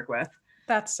great to work with.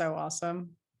 That's so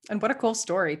awesome. And what a cool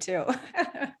story, too.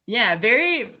 Yeah,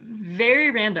 very,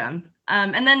 very random.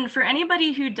 And then for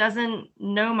anybody who doesn't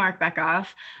know Mark Beckhoff,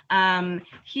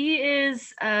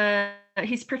 he's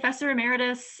professor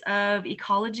emeritus of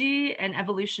ecology and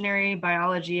evolutionary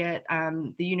biology at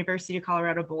the University of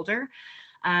Colorado Boulder.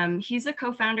 He's a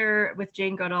co-founder with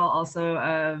Jane Goodall also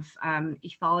of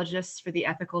Ethologists for the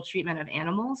Ethical Treatment of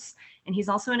Animals. And he's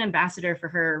also an ambassador for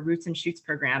her Roots and Shoots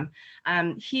program.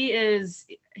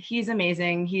 He's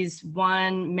amazing. He's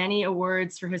won many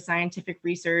awards for his scientific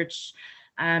research,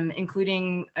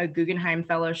 including a Guggenheim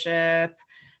Fellowship.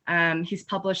 He's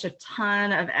published a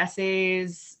ton of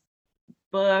essays,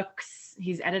 books.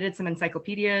 He's edited some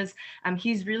encyclopedias.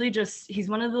 He's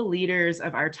one of the leaders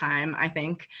of our time, I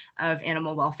think, of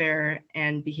animal welfare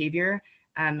and behavior.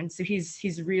 And so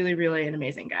he's really, really an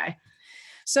amazing guy.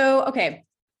 So, okay,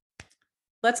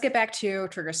 let's get back to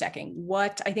trigger stacking.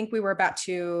 I think we were about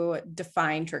to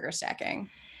define trigger stacking.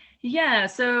 Yeah,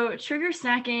 so trigger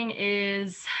stacking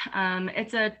is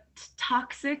it's a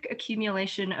toxic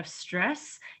accumulation of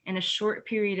stress in a short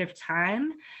period of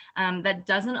time that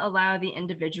doesn't allow the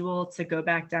individual to go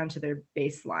back down to their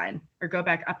baseline or go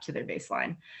back up to their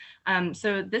baseline.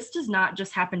 So this does not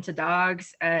just happen to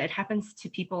dogs, it happens to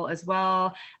people as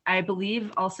well. I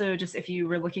believe also, just if you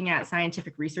were looking at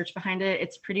scientific research behind it,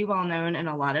 it's pretty well known in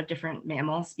a lot of different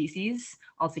mammal species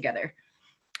altogether.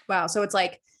 Wow. So it's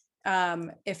like,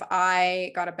 if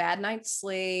I got a bad night's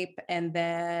sleep and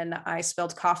then I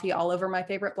spilled coffee all over my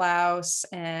favorite blouse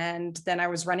and then I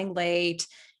was running late,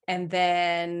 and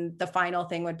then the final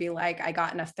thing would be like, I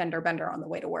got in a fender bender on the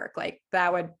way to work. Like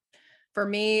that would, for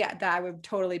me, that would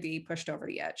totally be pushed over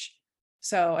the edge.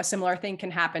 So a similar thing can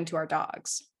happen to our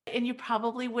dogs. And you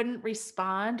probably wouldn't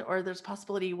respond, or there's a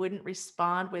possibility you wouldn't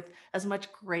respond with as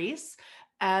much grace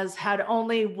as had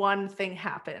only one thing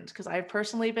happened. Because I've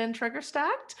personally been trigger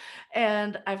stacked,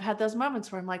 and I've had those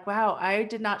moments where I'm like, wow, I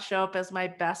did not show up as my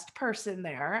best person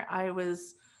there. I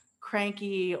was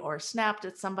cranky or snapped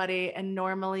at somebody. And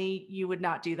normally you would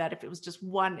not do that if it was just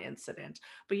one incident,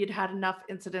 but you'd had enough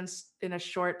incidents in a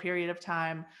short period of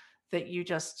time that you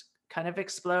just kind of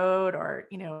explode or,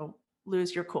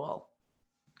 lose your cool.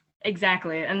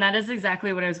 Exactly. And that is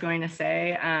exactly what I was going to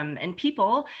say. And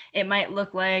people, it might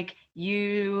look like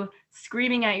you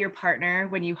screaming at your partner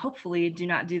when you hopefully do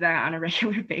not do that on a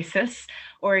regular basis,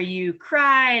 or you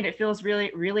cry and it feels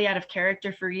really, really out of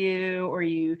character for you, or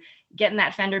you get in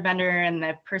that fender bender and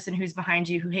the person who's behind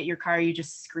you who hit your car, you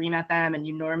just scream at them and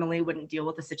you normally wouldn't deal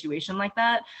with a situation like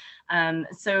that.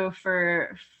 So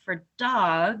for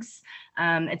dogs,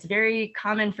 it's very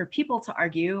common for people to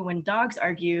argue. When dogs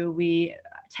argue, we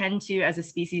tend to, as a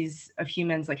species of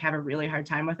humans, like have a really hard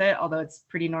time with it, although it's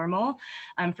pretty normal.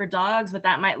 For dogs, what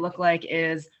that might look like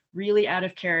is really out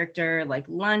of character, like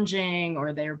lunging,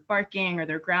 or they're barking, or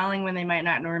they're growling when they might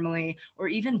not normally, or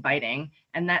even biting.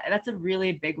 And that's a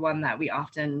really big one that we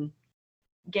often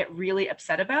get really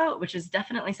upset about, which is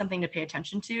definitely something to pay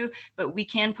attention to. But we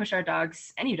can push our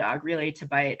dogs, any dog really, to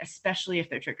bite, especially if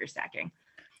they're trigger stacking.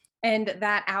 And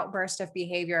that outburst of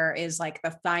behavior is like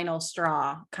the final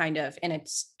straw kind of in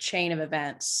its chain of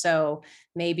events. So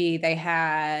maybe they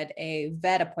had a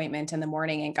vet appointment in the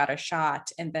morning and got a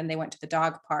shot, and then they went to the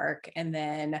dog park, and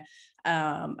then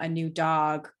a new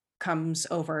dog comes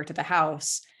over to the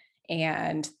house,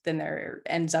 and then there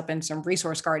ends up in some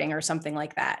resource guarding or something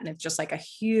like that. And it's just like a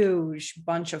huge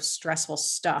bunch of stressful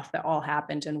stuff that all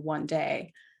happened in one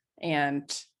day.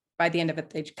 And by the end of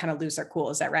it, they kind of lose their cool.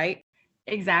 Is that right?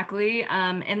 Exactly.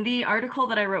 And the article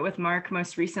that I wrote with Mark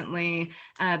most recently,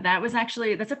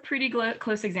 that's a pretty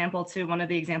close example to one of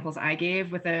the examples I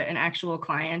gave with an actual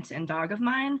client and dog of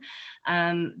mine.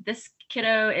 This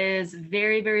kiddo is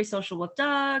very, very social with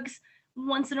dogs.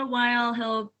 Once in a while,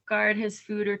 he'll guard his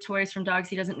food or toys from dogs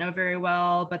he doesn't know very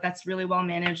well, but that's really well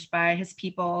managed by his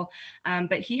people.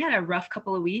 But he had a rough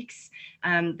couple of weeks.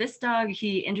 This dog,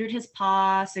 he injured his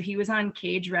paw, so he was on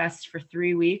cage rest for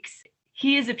 3 weeks.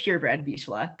 He is a purebred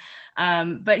Vizsla,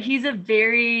 but he's a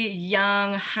very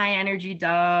young, high energy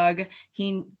dog.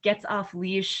 He gets off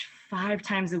leash 5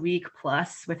 times a week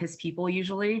plus with his people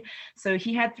usually. So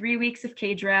he had 3 weeks of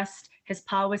cage rest. His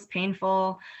paw was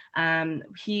painful.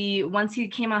 Once he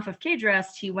came off of cage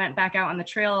rest, he went back out on the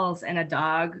trails and a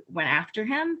dog went after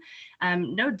him.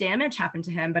 No damage happened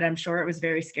to him, but I'm sure it was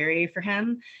very scary for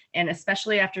him. And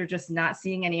especially after just not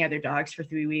seeing any other dogs for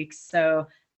 3 weeks. So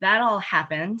that all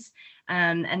happened.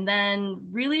 And then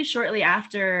really shortly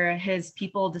after, his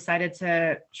people decided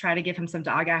to try to give him some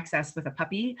dog access with a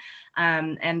puppy.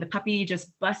 And the puppy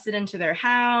just busted into their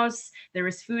house. There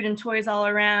was food and toys all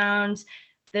around.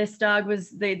 This dog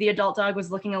the adult dog was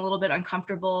looking a little bit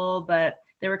uncomfortable, but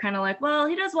they were kind of like, well,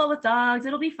 he does well with dogs.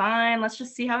 It'll be fine. Let's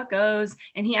just see how it goes.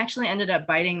 And he actually ended up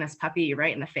biting this puppy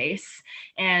right in the face.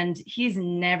 And he's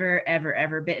never, ever,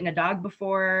 ever bitten a dog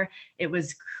before. It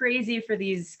was crazy for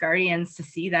these guardians to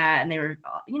see that. And they were,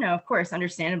 of course,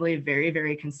 understandably very,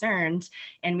 very concerned.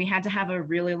 And we had to have a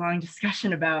really long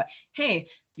discussion about, hey,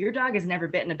 your dog has never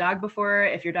bitten a dog before.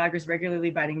 If your dog was regularly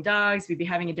biting dogs, we'd be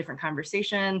having a different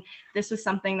conversation. This was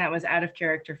something that was out of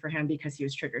character for him because he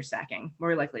was trigger stacking,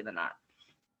 more likely than not.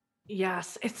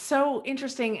 Yes, it's so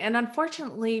interesting. And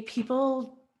unfortunately,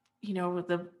 people,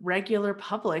 the regular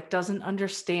public doesn't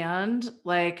understand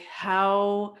like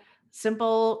how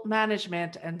simple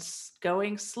management and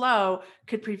going slow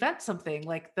could prevent something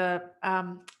like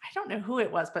I don't know who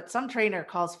it was, but some trainer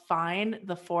calls fine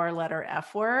the 4 letter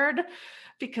F word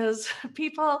because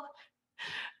people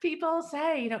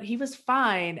say, he was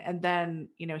fine and then,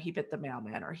 he bit the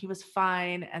mailman, or he was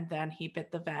fine and then he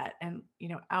bit the vet, and,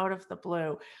 out of the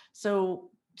blue. So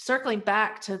circling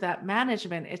back to that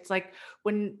management, it's like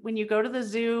when you go to the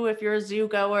zoo, if you're a zoo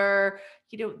goer,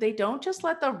 they don't just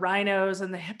let the rhinos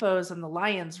and the hippos and the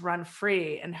lions run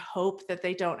free and hope that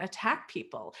they don't attack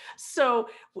people. So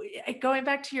going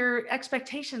back to your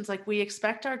expectations, like we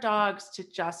expect our dogs to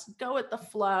just go with the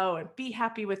flow and be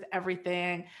happy with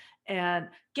everything and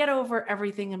get over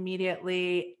everything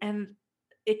immediately. And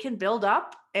it can build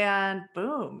up and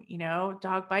boom,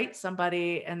 dog bites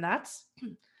somebody, and that's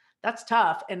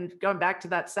tough. And going back to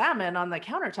that salmon on the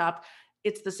countertop,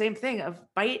 it's the same thing. Of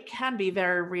bite can be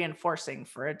very reinforcing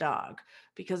for a dog,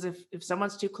 because if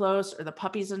someone's too close or the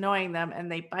puppy's annoying them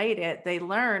and they bite it, they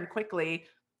learn quickly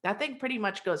that thing pretty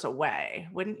much goes away.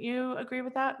 Wouldn't you agree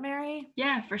with that, Mary?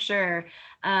 Yeah, for sure.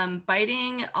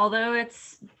 Biting, although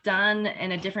it's done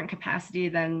in a different capacity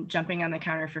than jumping on the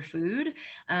counter for food,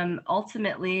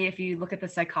 ultimately, if you look at the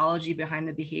psychology behind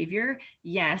the behavior,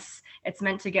 yes, it's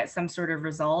meant to get some sort of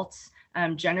results.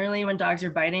 Generally, when dogs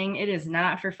are biting, it is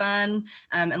not for fun,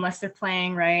 unless they're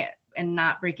playing, right? And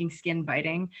not breaking skin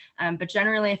biting. But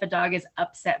generally, if a dog is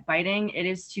upset biting, it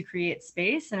is to create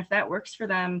space. And if that works for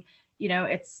them,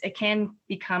 it can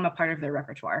become a part of their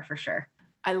repertoire for sure.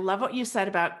 I love what you said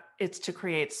about it's to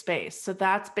create space. So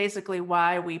that's basically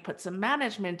why we put some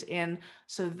management in,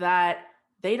 so that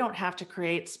they don't have to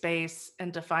create space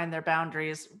and define their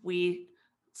boundaries. We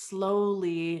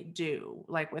slowly do,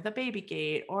 like with a baby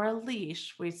gate or a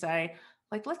leash. We say,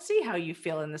 like, let's see how you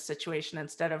feel in this situation,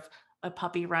 instead of a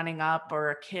puppy running up or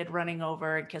a kid running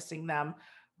over and kissing them.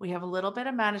 We have a little bit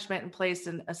of management in place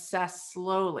and assess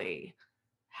slowly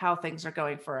how things are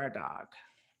going for our dog.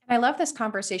 I love this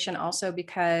conversation also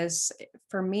because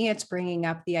for me, it's bringing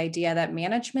up the idea that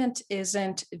management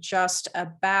isn't just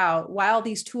about, while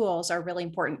these tools are a really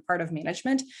important part of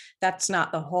management, that's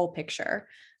not the whole picture.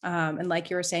 And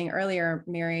like you were saying earlier,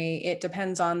 Mary, it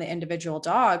depends on the individual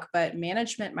dog, but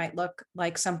management might look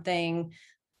like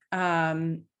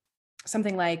um,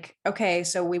 something like, okay,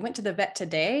 so we went to the vet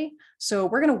today, so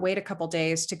we're going to wait a couple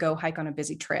days to go hike on a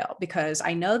busy trail because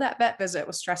I know that vet visit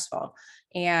was stressful,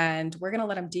 and we're going to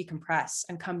let him decompress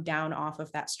and come down off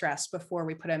of that stress before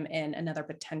we put him in another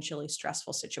potentially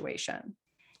stressful situation.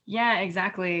 Yeah,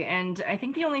 exactly. And I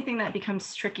think the only thing that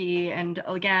becomes tricky, and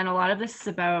again, a lot of this is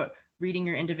about reading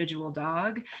your individual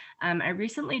dog. I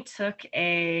recently took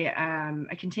a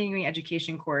continuing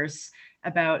education course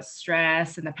about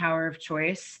stress and the power of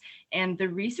choice. And the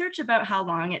research about how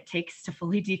long it takes to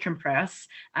fully decompress,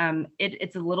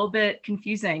 it's a little bit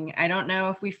confusing. I don't know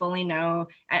if we fully know.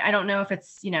 I don't know if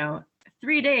it's,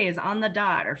 3 days on the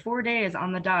dot or 4 days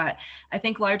on the dot. I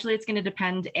think largely it's going to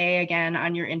depend, A, again,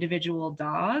 on your individual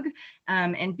dog,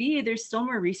 and B, there's still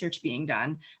more research being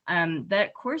done. The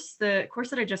course that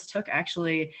I just took,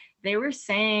 actually, they were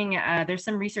saying there's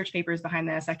some research papers behind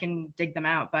this. I can dig them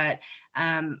out, but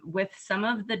with some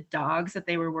of the dogs that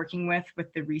they were working with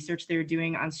the research they were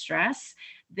doing on stress,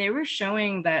 they were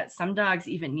showing that some dogs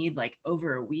even need like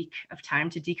over a week of time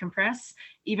to decompress,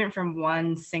 even from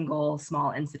one single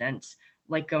small incident,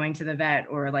 like going to the vet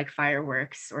or like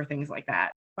fireworks or things like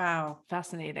that. Wow.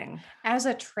 Fascinating. As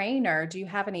a trainer, do you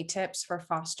have any tips for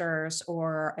fosters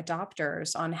or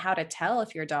adopters on how to tell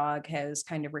if your dog has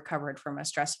kind of recovered from a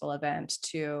stressful event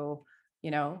to,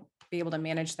 be able to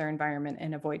manage their environment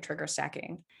and avoid trigger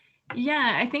stacking?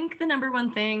 Yeah, I think the number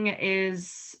one thing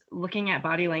is looking at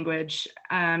body language.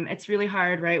 It's really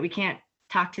hard, right? We can't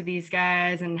talk to these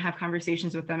guys and have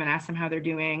conversations with them and ask them how they're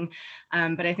doing.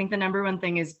 But I think the number one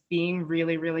thing is being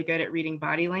really, really good at reading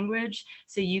body language,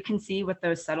 so you can see what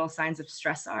those subtle signs of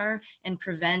stress are and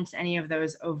prevent any of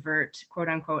those overt quote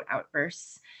unquote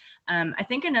outbursts. I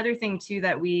think another thing too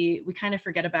that we kind of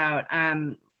forget about,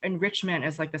 enrichment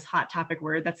is like this hot topic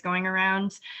word that's going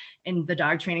around in the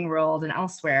dog training world and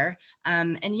elsewhere.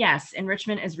 And yes,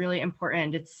 enrichment is really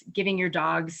important. It's giving your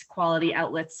dogs quality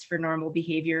outlets for normal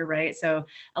behavior, right? So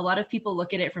a lot of people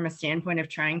look at it from a standpoint of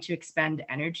trying to expend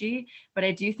energy, but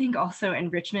I do think also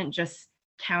enrichment just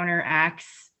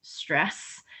counteracts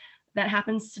stress. that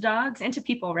happens to dogs and to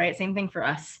people, right? Same thing for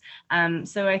us.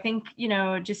 So I think,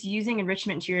 just using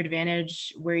enrichment to your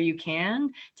advantage where you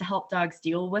can to help dogs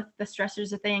deal with the stressors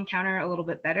that they encounter a little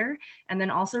bit better. And then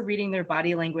also reading their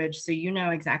body language so you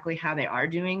know exactly how they are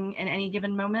doing in any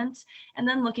given moment. And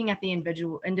then looking at the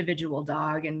individual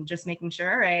dog and just making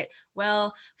sure, all right,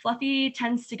 well, Fluffy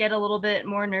tends to get a little bit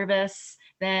more nervous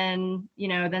than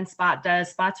Spot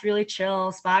does. Spot's really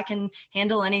chill. Spot can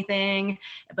handle anything,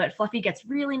 but Fluffy gets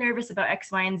really nervous about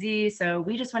X, Y, and Z. So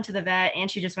we just went to the vet and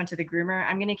she just went to the groomer.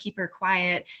 I'm going to keep her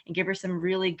quiet and give her some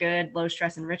really good low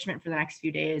stress enrichment for the next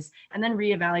few days, and then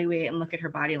reevaluate and look at her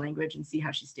body language and see how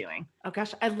she's doing. Oh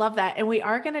gosh, I love that. And we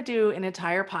are going to do an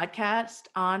entire podcast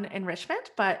on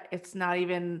enrichment, but it's not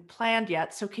even planned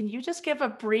yet. So can you just give a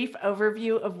brief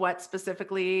overview of what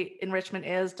specifically enrichment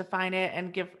is, define it,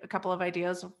 and give a couple of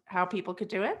ideas of how people could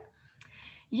do it?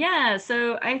 Yeah,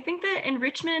 so I think that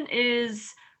enrichment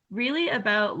is really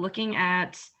about looking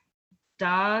at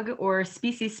dog or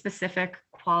species specific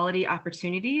quality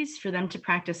opportunities for them to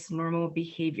practice normal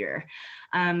behavior.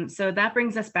 So that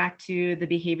brings us back to the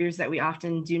behaviors that we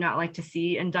often do not like to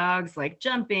see in dogs, like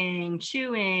jumping,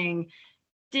 chewing,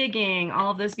 digging.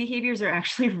 All of those behaviors are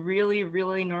actually really,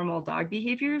 really normal dog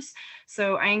behaviors.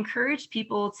 So I encourage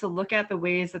people to look at the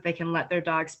ways that they can let their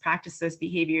dogs practice those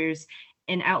behaviors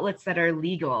in outlets that are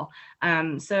legal.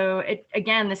 So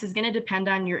again, this is going to depend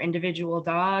on your individual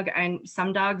dog. And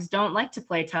some dogs don't like to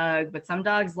play tug, but some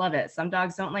dogs love it. Some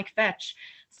dogs don't like fetch.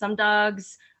 Some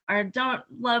dogs don't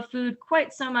love food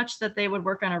quite so much that they would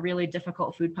work on a really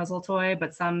difficult food puzzle toy,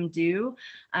 but some do.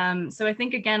 So I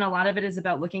think, again, a lot of it is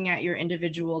about looking at your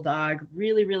individual dog,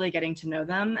 really, really getting to know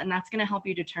them. And that's going to help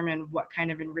you determine what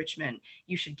kind of enrichment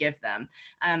you should give them.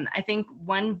 I think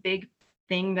one big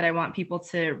thing that I want people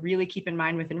to really keep in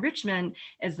mind with enrichment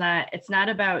is that it's not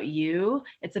about you,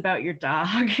 it's about your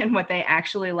dog and what they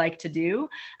actually like to do.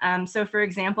 So for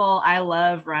example, I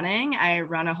love running. I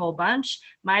run a whole bunch.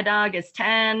 My dog is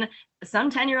 10.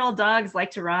 Some 10-year-old dogs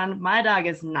like to run. My dog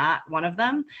is not one of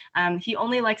them. He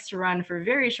only likes to run for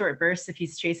very short bursts if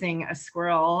he's chasing a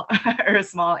squirrel or a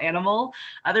small animal.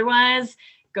 Otherwise,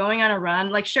 going on a run,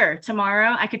 like sure,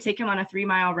 tomorrow I could take him on a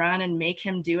 3-mile run and make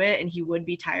him do it and he would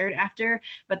be tired after.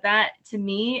 But that to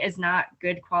me is not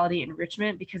good quality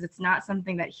enrichment because it's not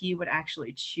something that he would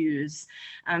actually choose.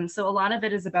 So a lot of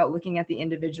it is about looking at the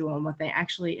individual and what they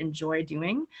actually enjoy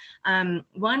doing.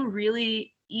 One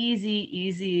really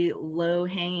easy,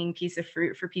 low-hanging piece of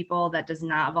fruit for people that does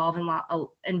not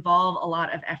involve a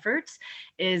lot of effort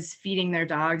is feeding their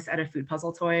dogs out of food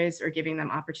puzzle toys or giving them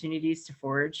opportunities to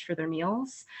forage for their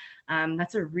meals.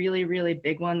 That's a really, really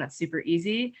big one that's super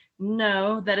easy.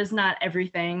 No, that is not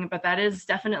everything, but that is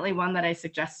definitely one that I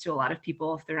suggest to a lot of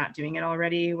people if they're not doing it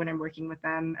already when I'm working with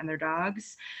them and their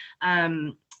dogs.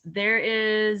 There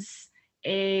is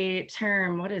a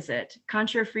term, what is it?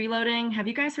 Contra freeloading. Have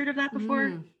you guys heard of that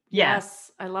before?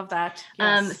 Yes, I love that.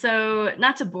 Yes. So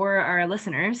not to bore our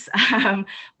listeners,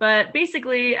 but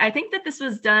basically I think that this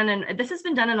was done, and this has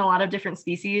been done in a lot of different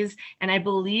species. And I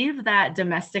believe that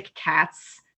domestic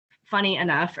cats, funny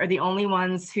enough, are the only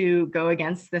ones who go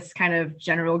against this kind of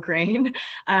general grain.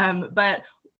 But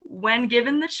when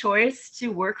given the choice to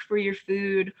work for your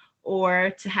food or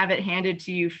to have it handed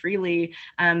to you freely,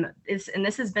 and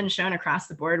this has been shown across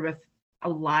the board with a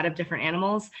lot of different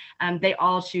animals, they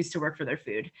all choose to work for their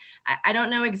food. I don't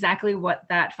know exactly what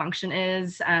that function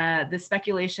is. The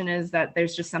speculation is that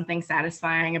there's just something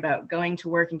satisfying about going to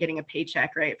work and getting a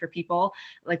paycheck, right? For people,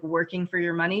 like working for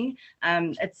your money.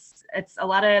 It's a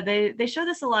lot of, they show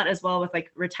this a lot as well with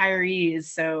like retirees.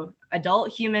 So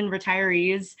adult human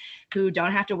retirees who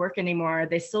don't have to work anymore,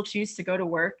 they still choose to go to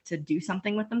work to do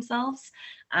something with themselves.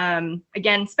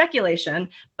 Again, speculation,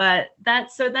 but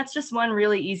that's just one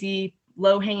really easy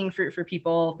low-hanging fruit for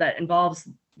people that involves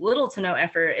little to no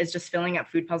effort, is just filling up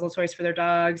food puzzle toys for their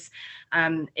dogs.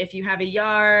 If you have a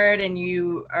yard and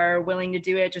you are willing to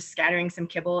do it, just scattering some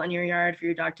kibble in your yard for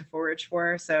your dog to forage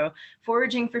for. So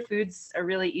foraging for food's a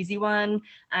really easy one.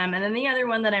 And then the other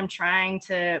one that I'm trying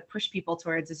to push people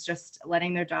towards is just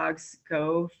letting their dogs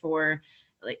go for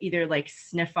either like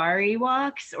sniffari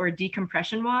walks or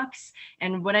decompression walks.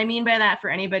 And what I mean by that, for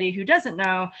anybody who doesn't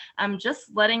know, just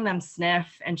letting them sniff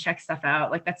and check stuff out.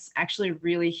 Like that's actually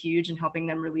really huge in helping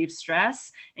them relieve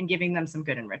stress and giving them some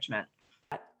good enrichment.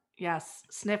 Yes,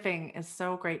 sniffing is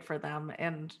so great for them.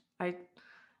 And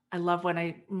I love when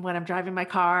I'm driving my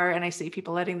car and I see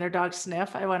people letting their dog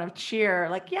sniff. I want to cheer,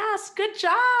 like, yes, good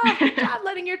job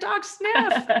letting your dog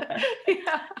sniff.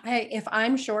 Yeah. Hey, if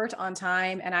I'm short on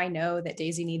time and I know that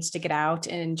Daisy needs to get out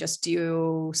and just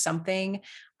do something,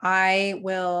 I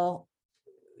will,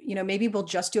 maybe we'll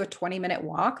just do a 20-minute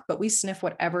walk, but we sniff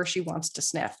whatever she wants to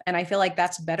sniff. And I feel like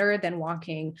that's better than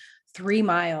walking 3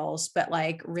 miles, but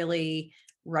like really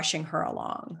rushing her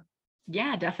along.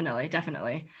 Yeah, definitely,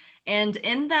 definitely. And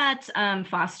in that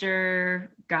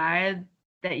foster guide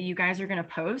that you guys are going to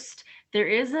post, there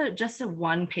is just a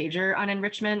one pager on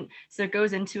enrichment. So it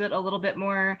goes into it a little bit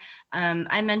more.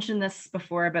 I mentioned this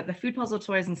before, but the food puzzle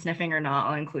toys and sniffing are not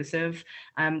all inclusive.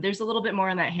 There's a little bit more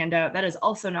in that handout that is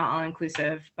also not all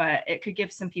inclusive, but it could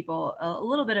give some people a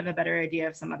little bit of a better idea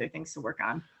of some other things to work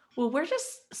on. Well, we're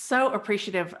just so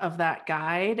appreciative of that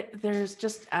guide. There's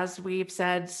just, as we've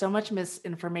said, so much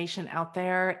misinformation out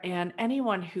there, and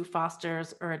anyone who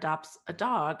fosters or adopts a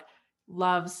dog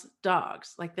loves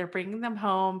dogs. Like, they're bringing them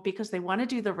home because they want to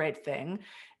do the right thing.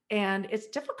 And it's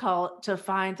difficult to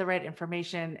find the right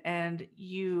information. And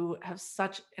you have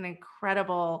such an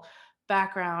incredible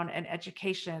background and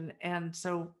education. And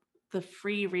so the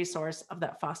free resource of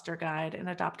that foster guide and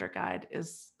adopter guide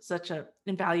is such an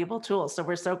invaluable tool. So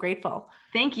we're so grateful.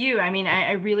 Thank you. I mean,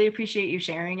 I really appreciate you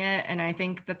sharing it. And I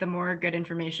think that the more good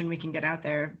information we can get out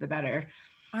there, the better.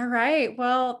 All right.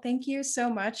 Well, thank you so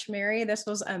much, Mary. This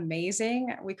was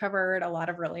amazing. We covered a lot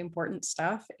of really important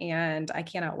stuff, and I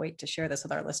cannot wait to share this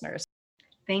with our listeners.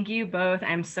 Thank you both.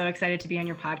 I'm so excited to be on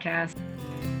your podcast.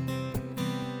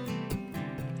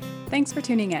 Thanks for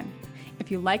tuning in. If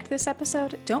you liked this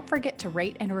episode, don't forget to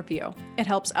rate and review. It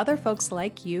helps other folks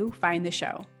like you find the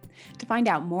show. To find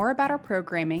out more about our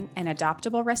programming and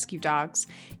adoptable rescue dogs,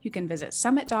 you can visit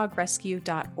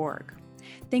summitdogrescue.org.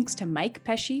 Thanks to Mike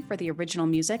Pesci for the original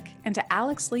music, and to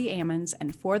Alex Lee Ammons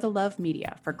and For the Love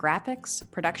Media for graphics,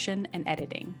 production, and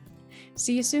editing.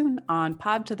 See you soon on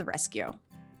Pod to the Rescue.